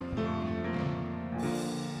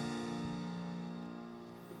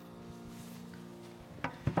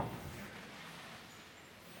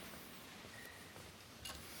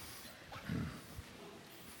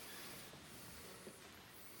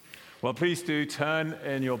Well, please do turn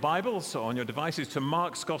in your Bibles or on your devices to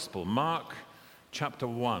Mark's Gospel, Mark chapter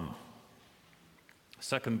 1,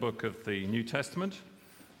 second book of the New Testament.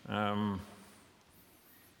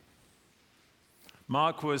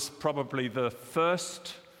 Mark was probably the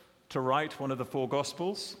first to write one of the four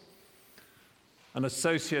Gospels, an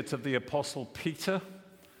associate of the Apostle Peter,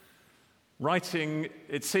 writing,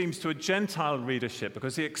 it seems, to a Gentile readership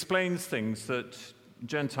because he explains things that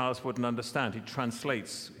Gentiles wouldn't understand. He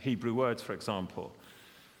translates Hebrew words, for example.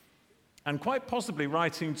 And quite possibly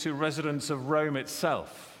writing to residents of Rome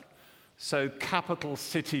itself, so capital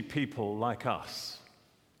city people like us.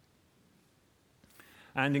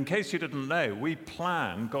 And in case you didn't know, we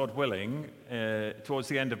plan, God willing, towards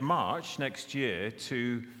the end of March next year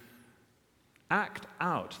to act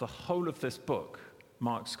out the whole of this book,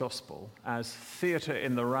 Mark's Gospel, as theatre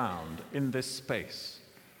in the round in this space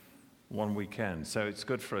one weekend. So it's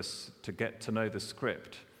good for us to get to know the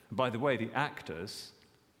script. And by the way, the actors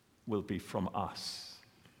will be from us,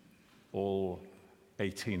 all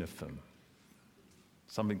 18 of them.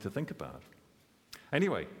 Something to think about.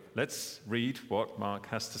 Anyway, let's read what Mark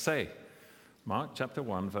has to say. Mark chapter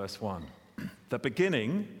 1, verse 1. The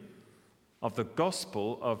beginning of the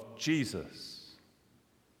gospel of Jesus,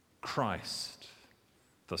 Christ,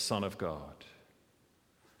 the Son of God.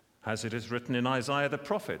 As it is written in Isaiah the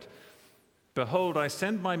prophet, "Behold, I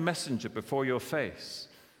send my messenger before your face,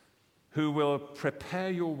 who will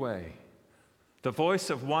prepare your way. The voice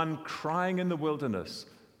of one crying in the wilderness,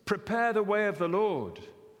 prepare the way of the Lord,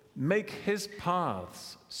 make his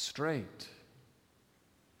paths straight."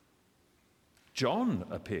 John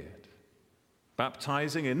appeared,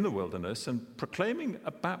 baptizing in the wilderness and proclaiming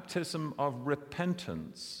a baptism of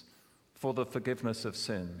repentance for the forgiveness of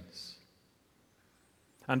sins.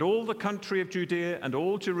 And all the country of Judea and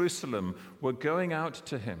all Jerusalem were going out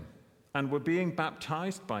to him and were being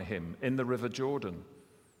baptized by him in the river Jordan,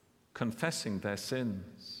 confessing their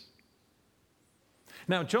sins.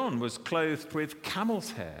 Now John was clothed with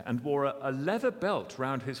camel's hair and wore a leather belt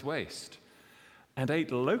round his waist and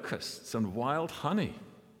ate locusts and wild honey.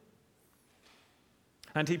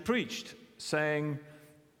 And he preached, saying,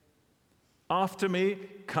 "After me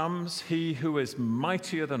comes he who is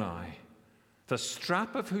mightier than I, the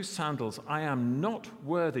strap of whose sandals I am not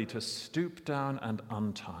worthy to stoop down and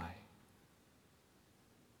untie.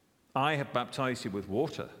 I have baptized you with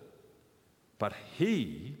water, but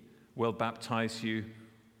he will baptize you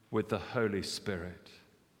with the Holy Spirit."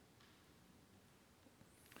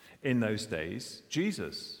 In those days,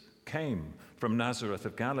 Jesus came from Nazareth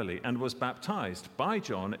of Galilee and was baptized by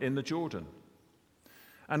John in the Jordan.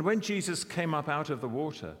 And when Jesus came up out of the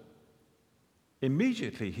water,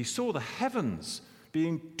 immediately he saw the heavens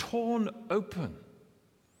being torn open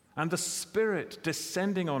and the Spirit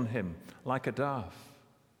descending on him like a dove.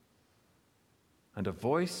 And a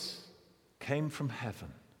voice came from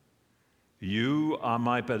heaven, "You are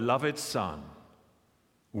my beloved Son.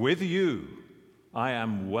 With you I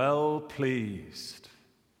am well pleased."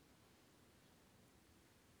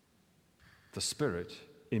 The Spirit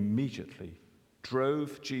immediately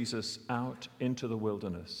drove Jesus out into the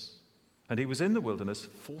wilderness. And he was in the wilderness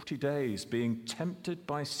 40 days, being tempted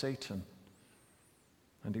by Satan.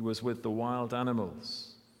 And he was with the wild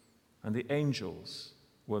animals, and the angels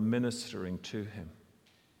were ministering to him.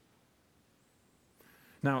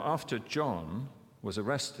 Now, after John was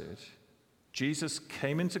arrested, Jesus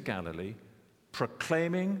came into Galilee,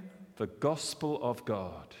 proclaiming the gospel of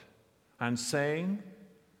God, and saying,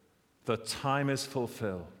 "The time is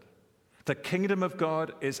fulfilled. The kingdom of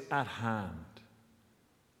God is at hand.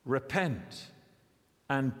 Repent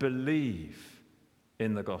and believe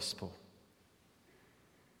in the gospel."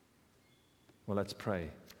 Well, let's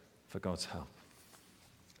pray for God's help.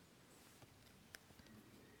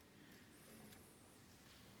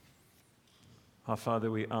 Our Father,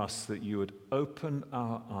 we ask that you would open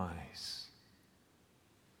our eyes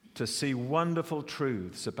to see wonderful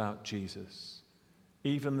truths about Jesus,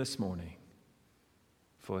 even this morning,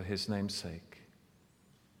 for his name's sake.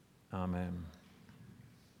 Amen.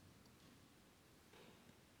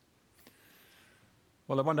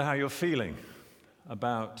 Well, I wonder how you're feeling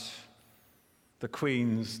about the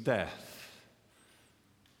Queen's death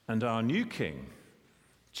and our new king,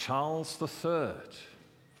 Charles III.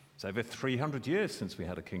 It's over 300 years since we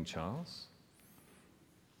had a King Charles.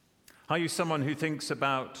 Are you someone who thinks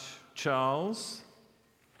about Charles?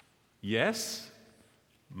 Yes,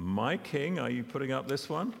 my king. Are you putting up this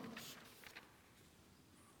one?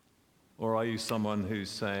 Or are you someone who's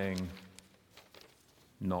saying,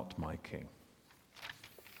 not my king?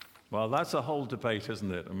 Well, that's a whole debate,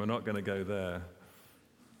 isn't it? And we're not going to go there.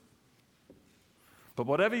 But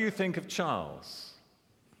whatever you think of Charles,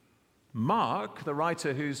 Mark, the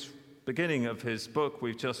writer whose beginning of his book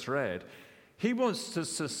we've just read, he wants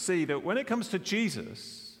us to see that when it comes to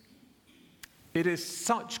Jesus, it is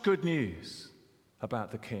such good news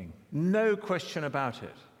about the King. No question about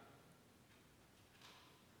it.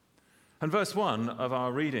 And verse 1 of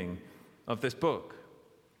our reading of this book,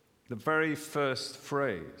 the very first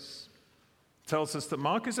phrase, tells us that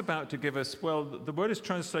Mark is about to give us, well, the word is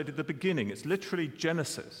translated the beginning. It's literally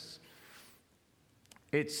Genesis.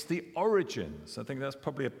 It's the origins. I think that's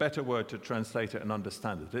probably a better word to translate it and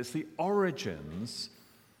understand it. It's the origins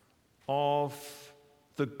of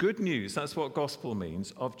the good news, that's what gospel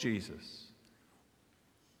means, of Jesus.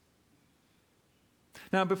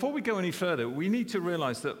 Now, before we go any further, we need to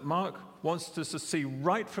realize that Mark wants us to see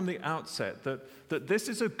right from the outset that this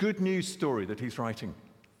is a good news story that he's writing.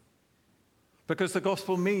 Because the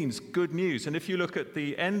gospel means good news. And if you look at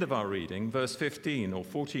the end of our reading, verse 15 or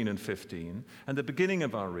 14 and 15, and the beginning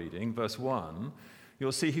of our reading, verse 1,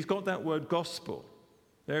 you'll see he's got that word gospel.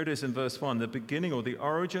 There it is in verse 1, the beginning or the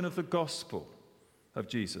origin of the gospel of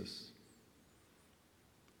Jesus.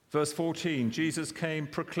 Verse 14, Jesus came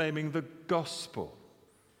proclaiming the gospel,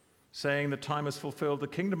 saying the time is fulfilled, the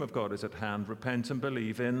kingdom of God is at hand, repent and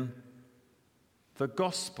believe in the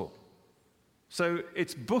gospel. So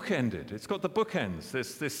it's bookended. It's got the bookends,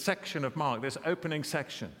 this section of Mark, this opening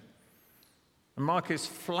section. And Mark is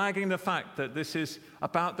flagging the fact that this is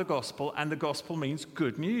about the gospel, and the gospel means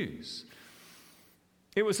good news.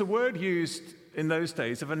 It was a word used in those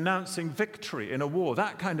days of announcing victory in a war,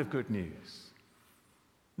 that kind of good news.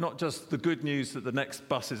 Not just the good news that the next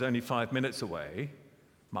bus is only 5 minutes away,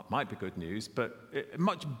 might be good news, but a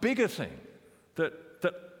much bigger thing, that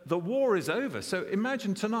the war is over. So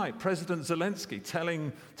imagine tonight President Zelensky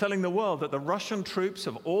telling the world that the Russian troops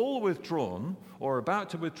have all withdrawn or are about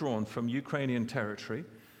to withdraw from Ukrainian territory,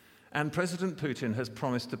 and President Putin has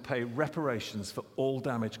promised to pay reparations for all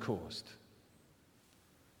damage caused.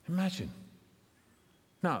 Imagine.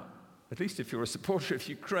 Now, at least if you're a supporter of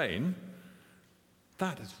Ukraine,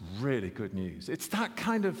 that is really good news. It's that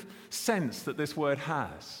kind of sense that this word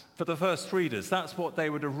has. For the first readers, that's what they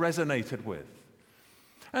would have resonated with.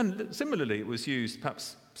 And similarly, it was used,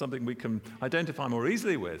 perhaps something we can identify more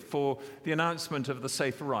easily with, for the announcement of the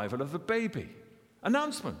safe arrival of a baby.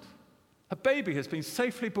 Announcement. A baby has been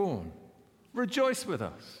safely born. Rejoice with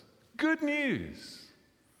us. Good news.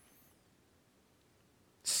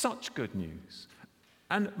 Such good news.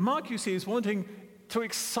 And Mark, you see, is wanting to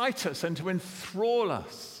excite us and to enthrall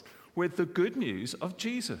us with the good news of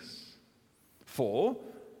Jesus. For,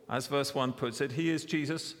 as verse 1 puts it, he is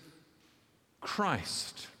Jesus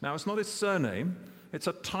Christ. Now, it's not his surname, it's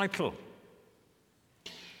a title.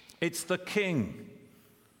 It's the King.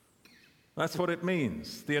 That's what it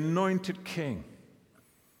means, the anointed King.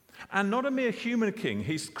 And not a mere human king,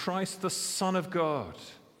 he's Christ, the Son of God.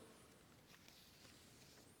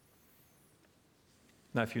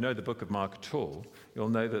 Now, if you know the book of Mark at all, you'll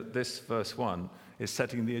know that this verse 1 is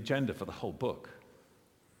setting the agenda for the whole book.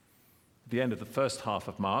 At the end of the first half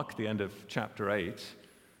of Mark, the end of chapter 8,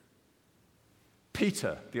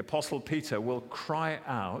 Peter, the Apostle Peter, will cry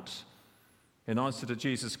out in answer to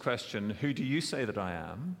Jesus' question, "Who do you say that I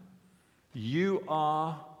am?" You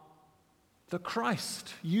are the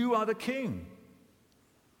Christ. You are the King.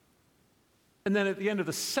 And then at the end of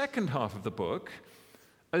the second half of the book,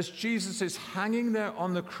 as Jesus is hanging there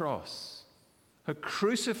on the cross, a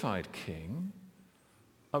crucified king,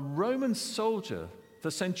 a Roman soldier,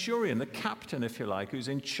 the centurion, the captain, if you like, who's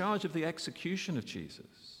in charge of the execution of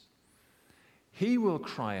Jesus, he will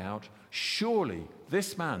cry out, surely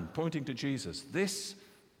this man, pointing to Jesus, this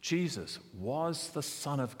Jesus was the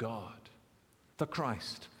Son of God, the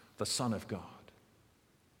Christ, the Son of God.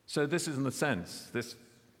 So this is, in a sense, this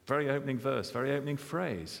very opening verse, very opening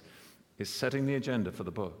phrase, is setting the agenda for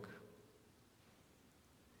the book.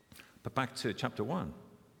 But back to chapter 1,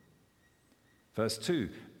 verse 2.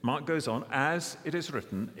 Mark goes on, as it is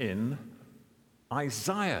written in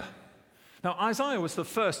Isaiah. Now, Isaiah was the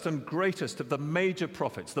first and greatest of the major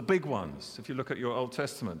prophets, the big ones, if you look at your Old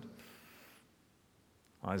Testament.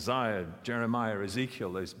 Isaiah, Jeremiah,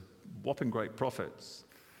 Ezekiel, those whopping great prophets,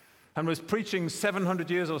 and was preaching 700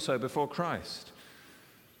 years or so before Christ.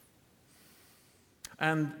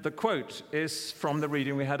 And the quote is from the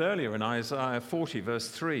reading we had earlier in Isaiah 40, verse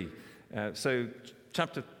 3.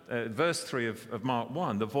 Verse 3 of Mark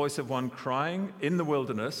 1, the voice of one crying in the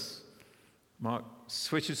wilderness. Mark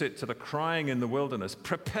switches it to the crying in the wilderness.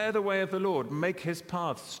 Prepare the way of the Lord, make his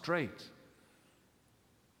path straight.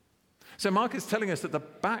 So Mark is telling us that the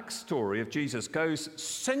backstory of Jesus goes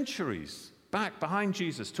centuries back behind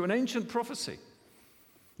Jesus to an ancient prophecy.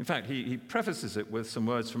 In fact, he prefaces it with some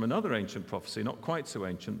words from another ancient prophecy, not quite so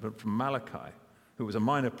ancient, but from Malachi, who was a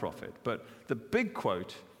minor prophet. But the big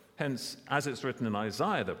quote, hence, as it's written in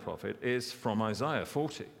Isaiah the prophet, is from Isaiah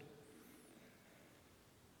 40.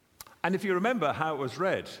 And if you remember how it was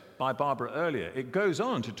read by Barbara earlier, it goes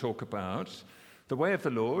on to talk about the way of the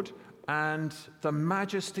Lord and the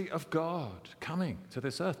majesty of God coming to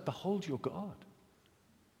this earth. Behold your God.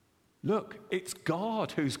 Look, it's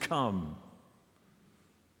God who's come.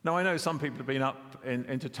 Now, I know some people have been up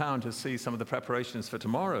into town to see some of the preparations for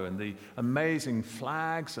tomorrow and the amazing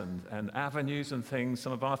flags and avenues and things.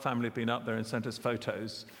 Some of our family have been up there and sent us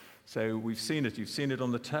photos. So we've seen it. You've seen it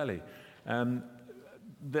on the telly.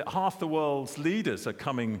 Half the world's leaders are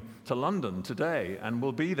coming to London today and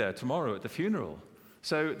will be there tomorrow at the funeral.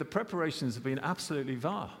 So the preparations have been absolutely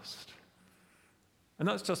vast. And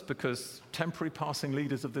that's just because temporary passing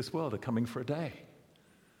leaders of this world are coming for a day.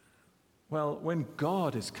 Well, when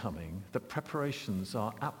God is coming, the preparations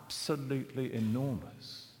are absolutely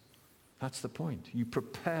enormous. That's the point. You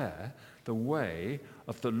prepare the way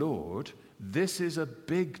of the Lord. This is a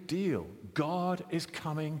big deal. God is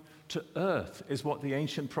coming to earth, is what the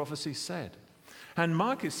ancient prophecy said. And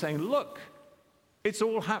Mark is saying, look, it's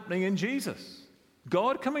all happening in Jesus.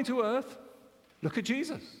 God coming to earth, look at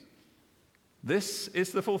Jesus. This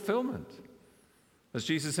is the fulfillment. As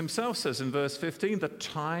Jesus himself says in verse 15, the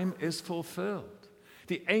time is fulfilled.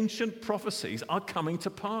 The ancient prophecies are coming to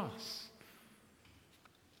pass.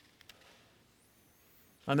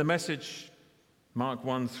 And the message, Mark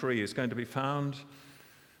 1:3, is going to be found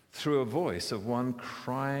through a voice of one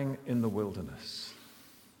crying in the wilderness.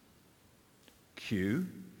 Cue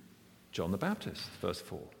John the Baptist, verse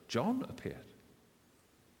 4. John appeared.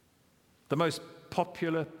 The most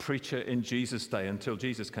popular preacher in Jesus' day until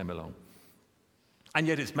Jesus came along. And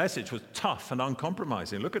yet his message was tough and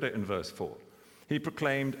uncompromising. Look at it in verse 4. He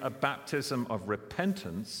proclaimed a baptism of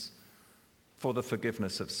repentance for the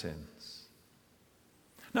forgiveness of sins.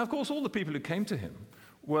 Now, of course, all the people who came to him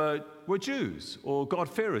were Jews or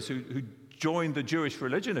God-fearers who joined the Jewish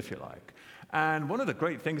religion, if you like. And one of the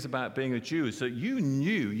great things about being a Jew is that you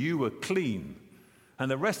knew you were clean. And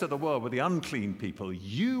the rest of the world were the unclean people.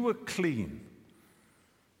 You were clean.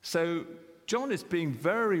 So John is being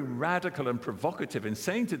very radical and provocative in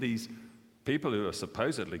saying to these people who are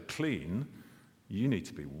supposedly clean, you need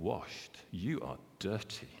to be washed. You are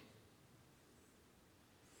dirty.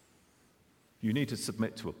 You need to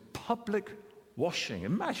submit to a public washing.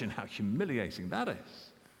 Imagine how humiliating that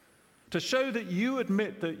is. To show that you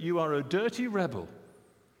admit that you are a dirty rebel.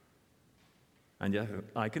 And yet,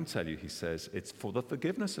 I can tell you, he says, it's for the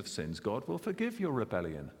forgiveness of sins. God will forgive your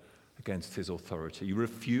rebellion against his authority,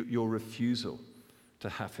 your refusal to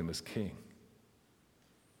have him as king.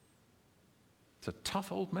 It's a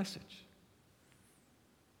tough old message.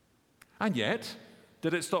 And yet,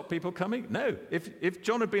 did it stop people coming? No. If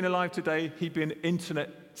John had been alive today, he'd be an internet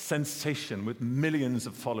sensation with millions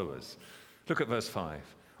of followers. Look at verse 5.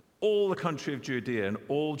 All the country of Judea and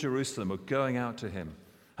all Jerusalem were going out to him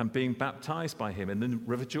and being baptized by him in the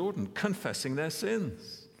river Jordan, confessing their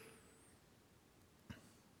sins.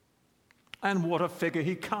 And what a figure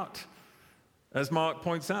he cut. As Mark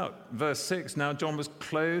points out, verse 6, now John was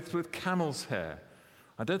clothed with camel's hair.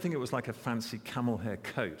 I don't think it was like a fancy camel hair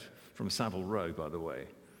coat from Savile Row, by the way.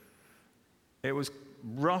 It was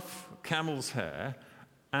rough camel's hair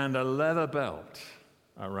and a leather belt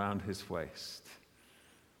around his waist.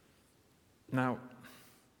 Now,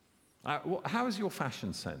 how is your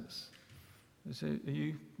fashion sense? Are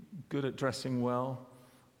you good at dressing well?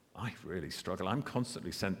 I really struggle. I'm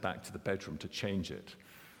constantly sent back to the bedroom to change it.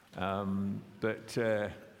 But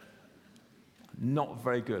not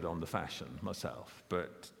very good on the fashion myself.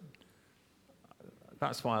 But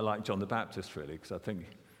that's why I like John the Baptist, really, because I think,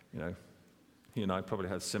 he and I probably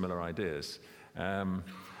had similar ideas.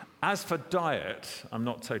 As for diet, I'm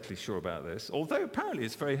not totally sure about this, although apparently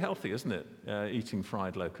it's very healthy, isn't it, eating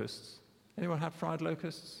fried locusts? Anyone have fried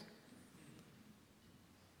locusts?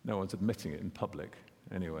 No one's admitting it in public.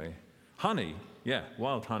 Anyway, honey,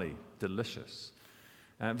 wild honey, delicious.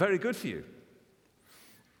 Very good for you.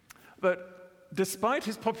 But despite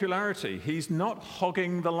his popularity, he's not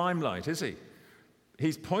hogging the limelight, is he?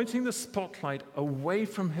 He's pointing the spotlight away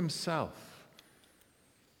from himself.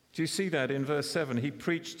 Do you see that in verse 7? He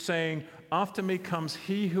preached saying, after me comes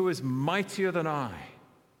he who is mightier than I,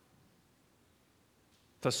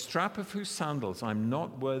 the strap of whose sandals I'm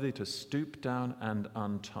not worthy to stoop down and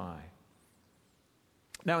untie.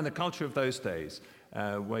 Now, in the culture of those days,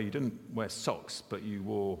 where you didn't wear socks, but you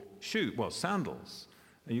wore sandals,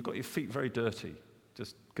 and you got your feet very dirty,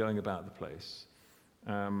 just going about the place.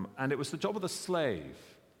 And it was the job of the slave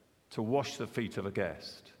to wash the feet of a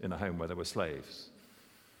guest in a home where there were slaves.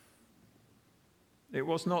 It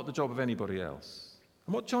was not the job of anybody else.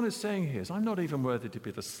 And what John is saying here is, I'm not even worthy to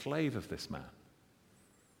be the slave of this man.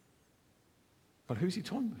 But who's he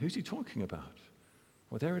talking about?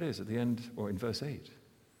 Well, there it is at the end, or in verse 8.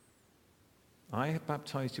 I have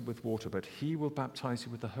baptized you with water, but he will baptize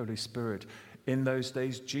you with the Holy Spirit. In those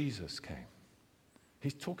days, Jesus came.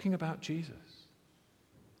 He's talking about Jesus.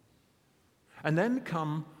 And then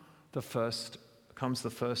comes the first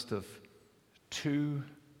of two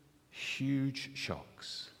huge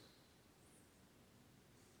shocks.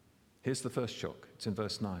 Here's the first shock. It's in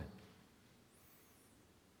verse 9.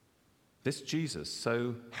 This Jesus,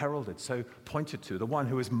 so heralded, so pointed to, the one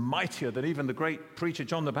who is mightier than even the great preacher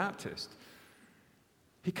John the Baptist,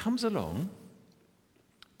 he comes along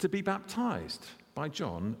to be baptized by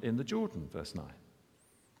John in the Jordan, verse 9.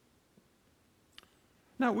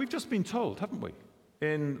 Now, we've just been told, haven't we,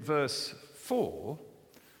 in verse 4,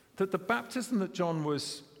 that the baptism that John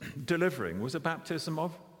was delivering was a baptism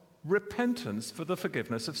of repentance for the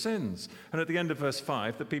forgiveness of sins. And at the end of verse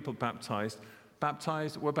 5, the people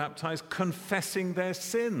were baptized confessing their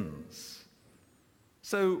sins.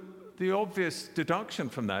 So the obvious deduction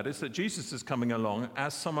from that is that Jesus is coming along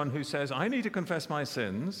as someone who says, I need to confess my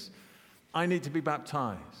sins, I need to be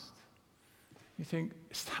baptized. You think,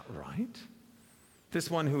 is that right? This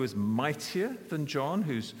one who is mightier than John,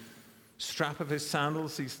 whose strap of his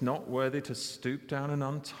sandals he's not worthy to stoop down and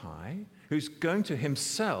untie, who's going to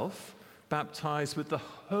himself baptize with the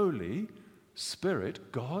Holy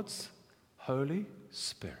Spirit, God's Holy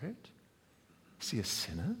Spirit? Is he a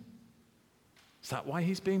sinner? Is that why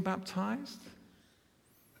he's being baptized?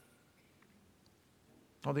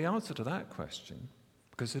 Well, the answer to that question,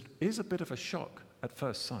 because it is a bit of a shock at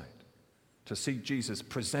first sight to see Jesus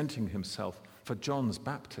presenting himself for John's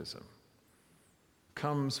baptism,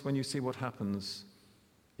 comes when you see what happens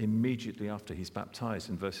immediately after he's baptized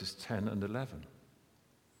in verses 10 and 11.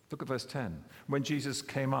 Look at verse 10. When Jesus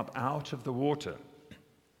came up out of the water,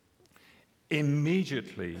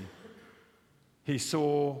 immediately he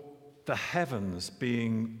saw the heavens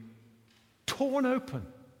being torn open.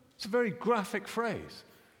 It's a very graphic phrase.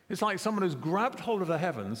 It's like someone who's grabbed hold of the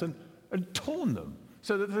heavens and torn them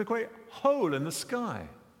so that there's a great hole in the sky.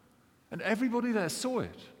 And everybody there saw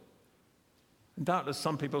it. And doubtless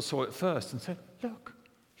some people saw it first and said, look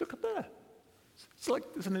up there. It's like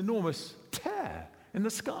there's an enormous tear in the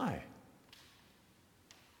sky.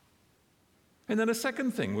 And then a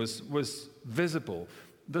second thing was visible.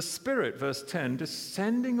 The Spirit, verse 10,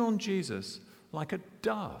 descending on Jesus like a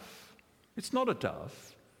dove. It's not a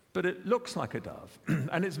dove, but it looks like a dove.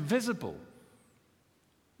 And it's visible.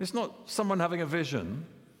 It's not someone having a vision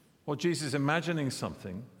or Jesus imagining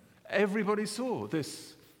something. Everybody saw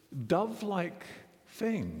this dove-like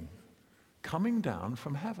thing coming down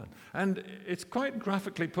from heaven. And it's quite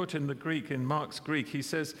graphically put in the Greek, in Mark's Greek. He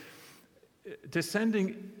says,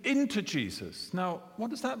 descending into Jesus. Now, what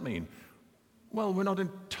does that mean? Well, we're not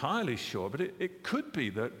entirely sure, but it could be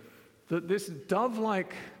that this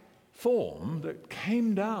dove-like form that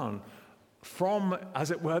came down from,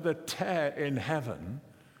 as it were, the tear in heaven,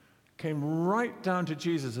 came right down to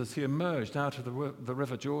Jesus as he emerged out of the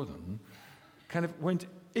River Jordan, kind of went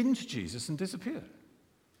into Jesus and disappeared.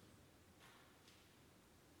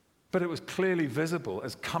 But it was clearly visible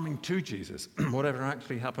as coming to Jesus, whatever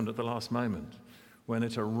actually happened at the last moment when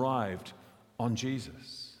it arrived on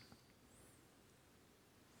Jesus.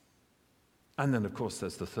 And then, of course,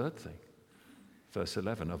 there's the third thing. Verse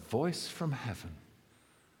 11, a voice from heaven.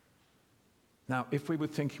 Now, if we were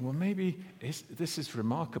thinking, well, maybe this is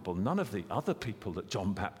remarkable. None of the other people that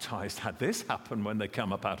John baptized had this happen when they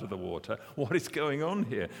come up out of the water. What is going on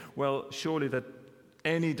here? Well, surely that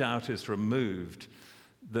any doubt is removed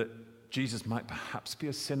that Jesus might perhaps be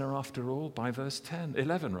a sinner after all by verse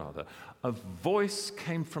 11 rather. A voice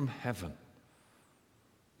came from heaven.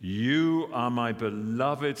 You are my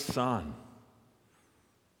beloved Son.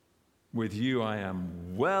 With you I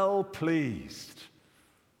am well pleased.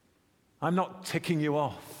 I'm not ticking you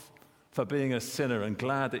off for being a sinner and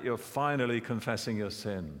glad that you're finally confessing your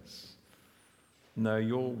sins. No,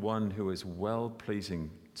 you're one who is well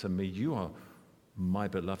pleasing to me. You are my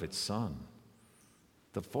beloved Son.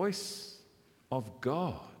 The voice of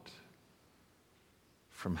God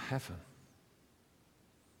from heaven.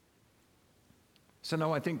 So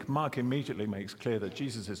now I think Mark immediately makes clear that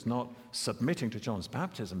Jesus is not submitting to John's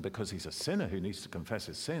baptism because he's a sinner who needs to confess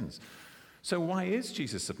his sins. So why is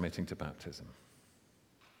Jesus submitting to baptism?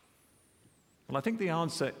 Well, I think the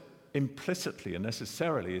answer implicitly and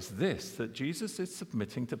necessarily is this, that Jesus is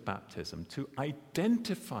submitting to baptism to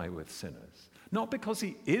identify with sinners, Not because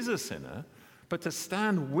he is a sinner, but to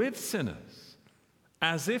stand with sinners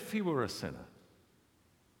as if he were a sinner.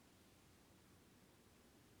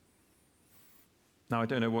 Now, I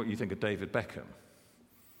don't know what you think of David Beckham.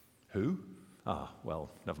 Who? Well,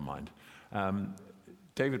 never mind.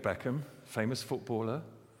 David Beckham, famous footballer,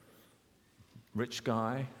 rich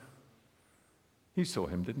guy. You saw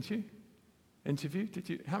him, didn't you? Interview? Did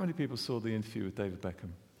you? How many people saw the interview with David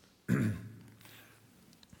Beckham?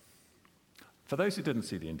 For those who didn't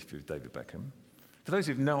see the interview with David Beckham, for those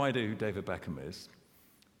who have no idea who David Beckham is,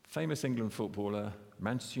 famous England footballer,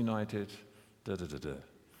 Manchester United,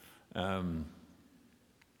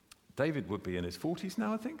 David would be in his 40s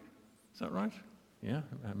now, I think. Is that right? Yeah,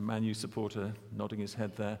 a Man U supporter nodding his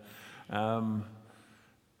head there.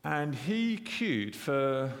 And he queued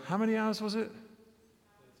for, how many hours was it?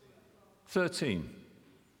 13.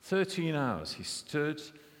 13 hours. He stood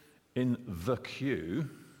in the queue,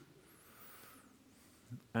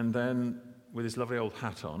 and then with his lovely old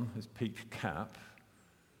hat on, his peaked cap.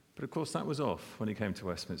 But of course that was off when he came to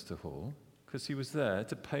Westminster Hall, because he was there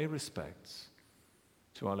to pay respects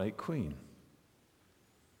to our late Queen.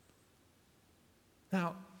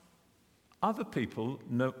 Now, other people,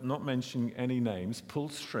 not mentioning any names,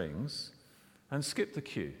 pulled strings and skipped the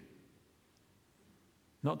queue.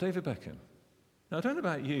 Not David Beckham. Now, I don't know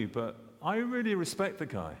about you, but I really respect the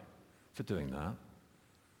guy for doing that.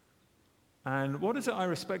 And what is it I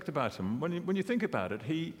respect about him? When you think about it,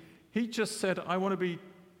 he just said, I want to be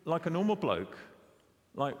like a normal bloke,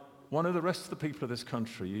 like one of the rest of the people of this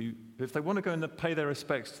country. If they want to go and pay their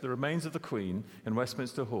respects to the remains of the Queen in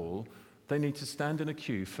Westminster Hall, they need to stand in a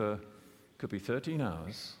queue for, could be 13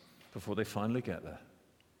 hours, before they finally get there.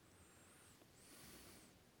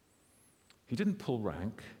 He didn't pull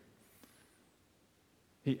rank.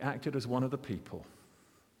 He acted as one of the people.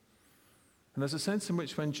 And there's a sense in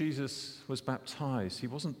which when Jesus was baptized, he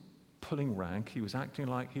wasn't pulling rank. He was acting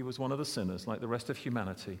like he was one of the sinners, like the rest of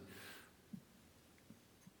humanity.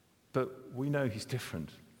 But we know he's different.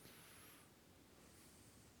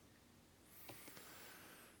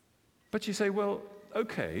 But you say, well,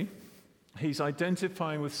 okay, he's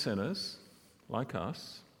identifying with sinners like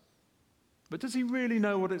us, but does he really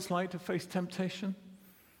know what it's like to face temptation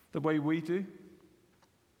the way we do?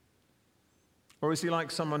 Or is he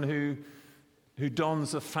like someone who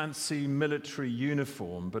dons a fancy military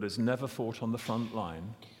uniform but has never fought on the front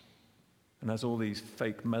line and has all these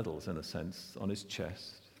fake medals, in a sense, on his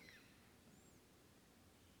chest?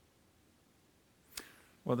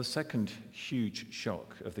 Well, the second huge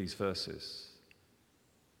shock of these verses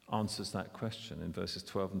answers that question in verses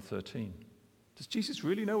 12 and 13. Does Jesus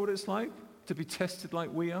really know what it's like to be tested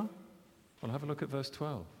like we are? Well, have a look at verse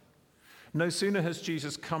 12. No sooner has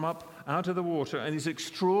Jesus come up out of the water and these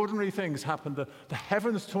extraordinary things happen, the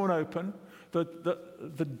heavens torn open,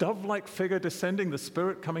 the dove-like figure descending, the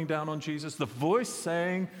Spirit coming down on Jesus, the voice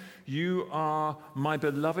saying, "You are my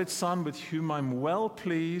beloved Son with whom I'm well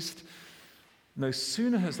pleased." No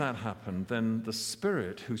sooner has that happened than the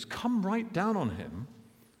Spirit, who's come right down on him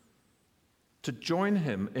to join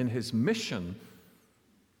him in his mission,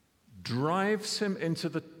 drives him into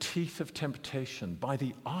the teeth of temptation by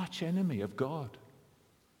the archenemy of God.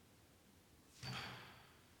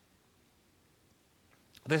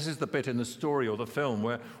 This is the bit in the story or the film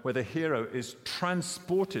where the hero is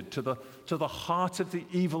transported to the heart of the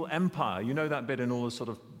evil empire. You know that bit in all the sort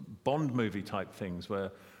of Bond movie type things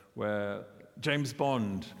where James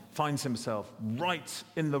Bond finds himself right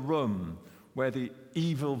in the room where the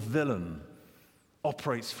evil villain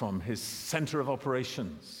operates from, his center of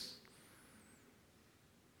operations.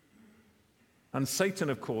 And Satan,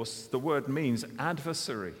 of course, the word means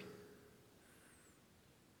adversary.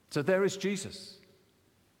 So there is Jesus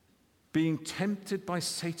being tempted by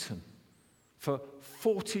Satan for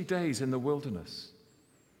 40 days in the wilderness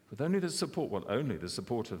with only the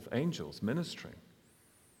support of angels ministering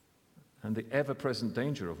and the ever-present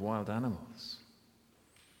danger of wild animals.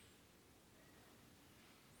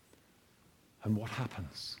 And what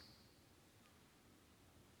happens?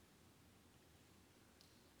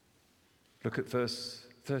 Look at verse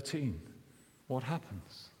 13. What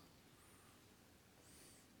happens?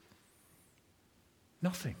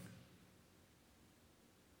 Nothing.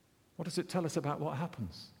 What does it tell us about what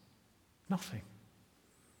happens? Nothing.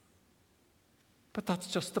 But that's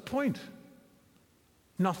just the point.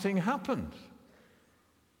 Nothing happened.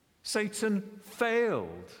 Satan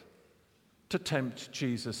failed to tempt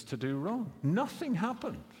Jesus to do wrong. Nothing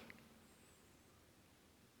happened.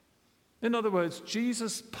 In other words,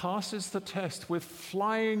 Jesus passes the test with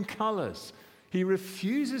flying colors. He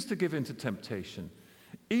refuses to give in to temptation,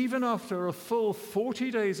 Even after a full 40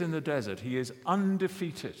 days in the desert, he is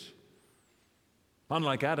undefeated.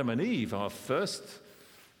 Unlike Adam and Eve, our first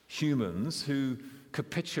humans who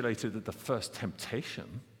capitulated at the first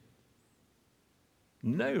temptation,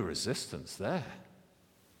 no resistance there.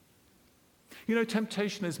 You know,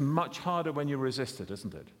 temptation is much harder when you resist it,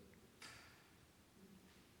 isn't it?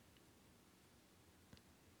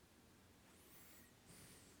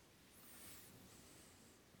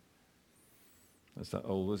 That's that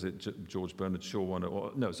old, was it George Bernard Shaw one?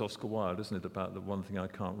 Or, no, it's Oscar Wilde, isn't it, about the one thing I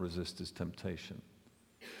can't resist is temptation.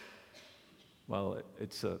 Well,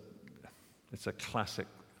 it's a classic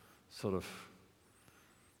sort of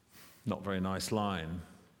not very nice line.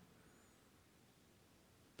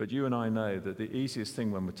 But you and I know that the easiest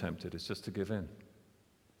thing when we're tempted is just to give in.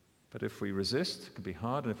 But if we resist, it can be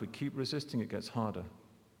hard, and if we keep resisting, it gets harder.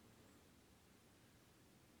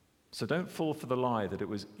 So don't fall for the lie that it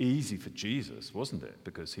was easy for Jesus, wasn't it?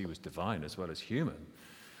 Because he was divine as well as human.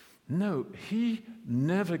 No, he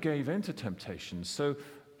never gave in to temptation. So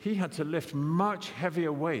he had to lift much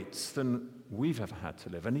heavier weights than we've ever had to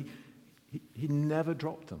live. And he never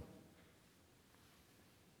dropped them.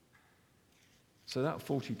 So that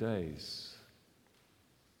 40 days,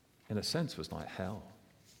 in a sense, was like hell.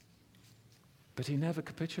 But he never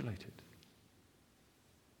capitulated.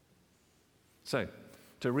 So,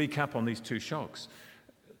 to recap on these two shocks,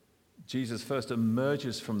 Jesus first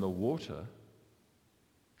emerges from the water.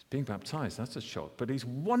 He's being baptized, that's a shock. But he's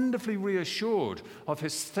wonderfully reassured of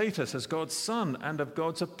his status as God's son and of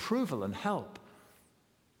God's approval and help.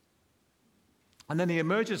 And then he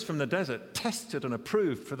emerges from the desert, tested and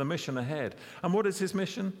approved for the mission ahead. And what is his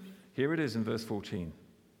mission? Here it is in verse 14.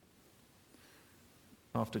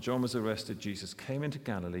 After John was arrested, Jesus came into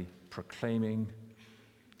Galilee proclaiming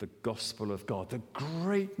the gospel of God, the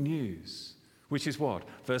great news, which is what?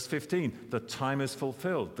 Verse 15, the time is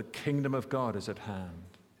fulfilled, the kingdom of God is at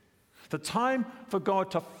hand. The time for God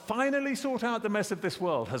to finally sort out the mess of this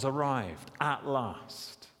world has arrived at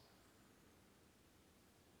last,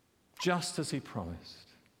 just as he promised.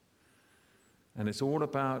 And it's all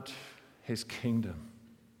about his kingdom.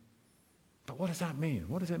 But what does that mean?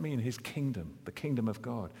 What does it mean, his kingdom, the kingdom of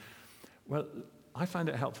God? Well, I find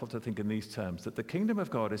it helpful to think in these terms, that the kingdom of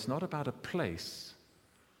God is not about a place,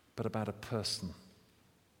 but about a person.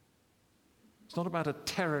 It's not about a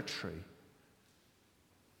territory.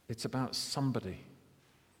 It's about somebody.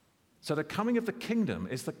 So the coming of the kingdom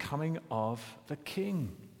is the coming of the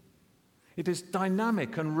king. It is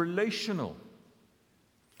dynamic and relational.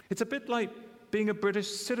 It's a bit like being a British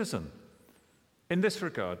citizen in this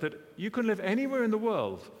regard, that you can live anywhere in the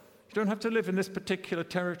world. You don't have to live in this particular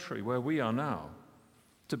territory where we are now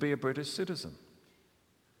to be a British citizen.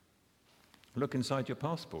 Look inside your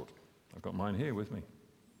passport. I've got mine here with me.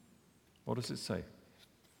 What does it say?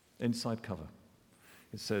 Inside cover.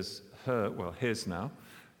 It says,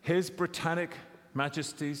 His Britannic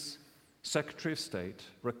Majesty's Secretary of State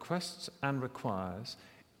requests and requires,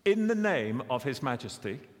 in the name of His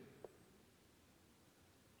Majesty,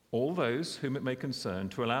 all those whom it may concern,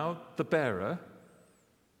 to allow the bearer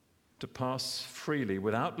to pass freely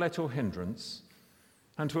without let or hindrance,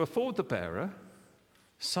 and to afford the bearer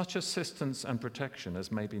such assistance and protection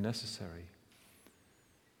as may be necessary.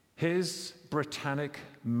 His Britannic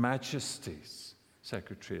Majesty's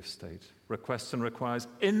Secretary of State requests and requires,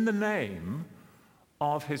 in the name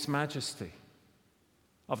of His Majesty,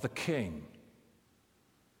 of the King.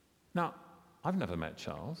 Now, I've never met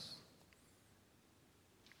Charles.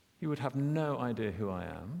 You would have no idea who I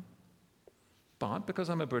am. But because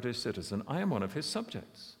I'm a British citizen, I am one of his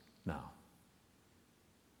subjects now.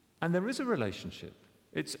 And there is a relationship.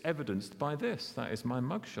 It's evidenced by this. That is my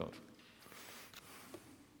mugshot.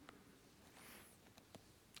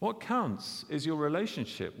 What counts is your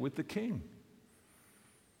relationship with the king.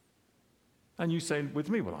 And you say with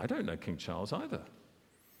me, well, I don't know King Charles either.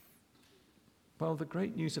 Well, the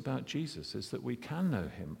great news about Jesus is that we can know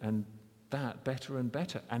him, and that better and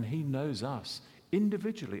better. And he knows us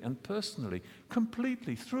individually and personally,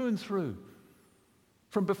 completely, through and through.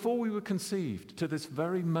 From before we were conceived to this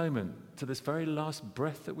very moment, to this very last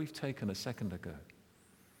breath that we've taken a second ago.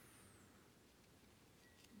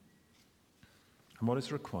 And what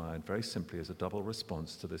is required, very simply, is a double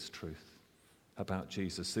response to this truth about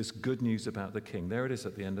Jesus, this good news about the King. There it is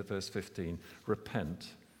at the end of verse 15. Repent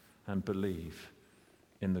and believe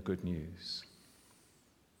in the good news.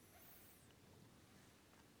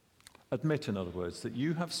 Admit, in other words, that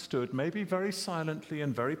you have stood, maybe very silently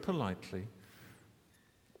and very politely,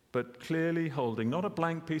 but clearly holding not a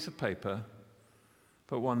blank piece of paper,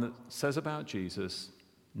 but one that says about Jesus,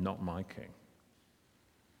 not my king.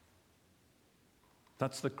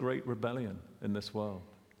 That's the great rebellion in this world.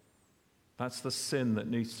 That's the sin that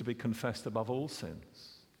needs to be confessed above all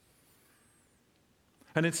sins.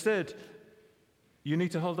 And instead, you need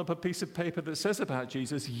to hold up a piece of paper that says about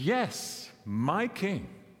Jesus, yes, my King.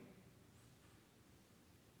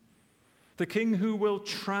 The King who will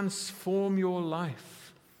transform your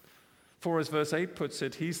life. For as verse 8 puts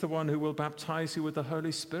it, he's the one who will baptize you with the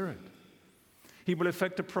Holy Spirit. He will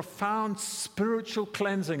effect a profound spiritual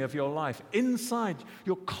cleansing of your life, inside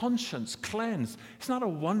your conscience cleansed. Isn't that a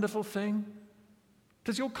wonderful thing?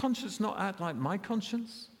 Does your conscience not act like my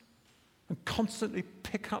conscience? And constantly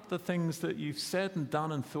pick up the things that you've said and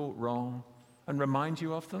done and thought wrong and remind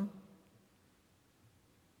you of them?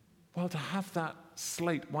 Well, to have that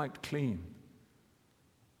slate wiped clean,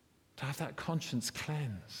 to have that conscience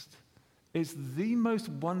cleansed, is the most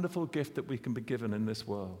wonderful gift that we can be given in this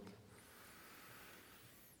world.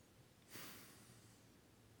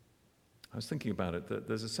 I was thinking about it, that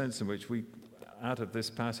there's a sense in which we, out of this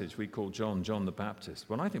passage, we call John, John the Baptist.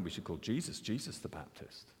 Well, I think we should call Jesus, Jesus the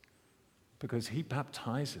Baptist, because he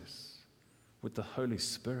baptizes with the Holy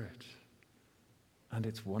Spirit, and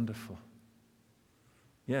it's wonderful.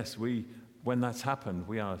 Yes, when that's happened,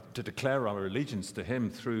 we are to declare our allegiance to him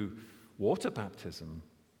through water baptism,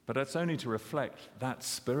 but that's only to reflect that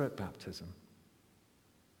Spirit baptism.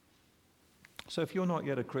 So if you're not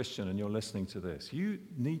yet a Christian and you're listening to this, you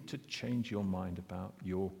need to change your mind about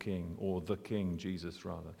your King, or the King, Jesus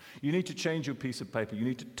rather. You need to change your piece of paper. You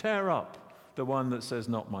need to tear up the one that says,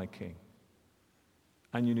 not my King.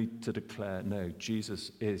 And you need to declare, no,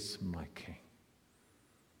 Jesus is my King.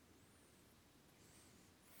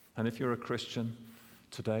 And if you're a Christian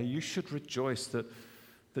today, you should rejoice that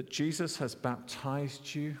Jesus has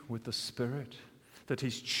baptized you with the Spirit, that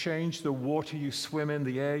he's changed the water you swim in,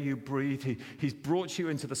 the air you breathe. He's brought you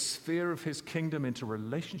into the sphere of his kingdom, into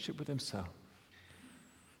relationship with himself.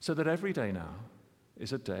 So that every day now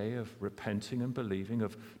is a day of repenting and believing,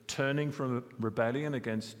 of turning from rebellion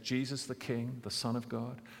against Jesus the King, the Son of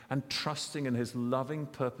God, and trusting in his loving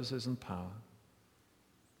purposes and power.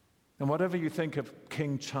 And whatever you think of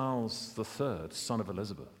King Charles III, son of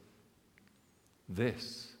Elizabeth,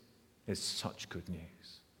 this is such good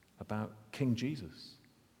news about King Jesus,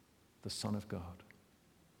 the Son of God.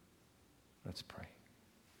 Let's pray.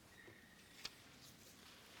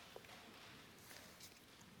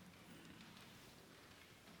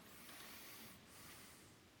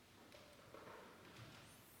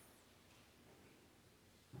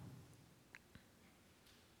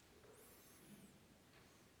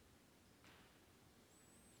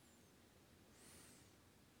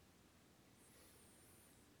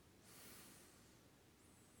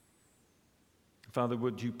 Father,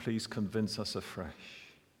 would you please convince us afresh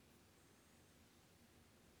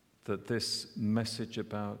that this message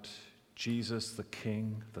about Jesus the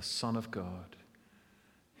King, the Son of God,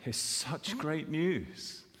 is such great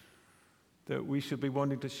news that we should be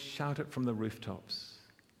wanting to shout it from the rooftops,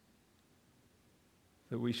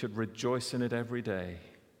 that we should rejoice in it every day,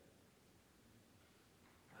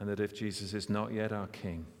 and that if Jesus is not yet our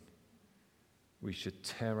King, we should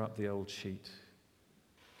tear up the old sheet,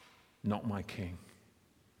 not my King,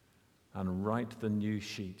 and write the new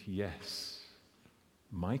sheet, yes,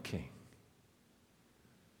 my King.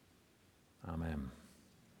 Amen.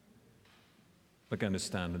 We're going to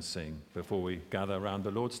stand and sing before we gather around the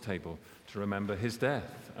Lord's table to remember his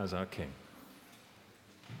death as our King.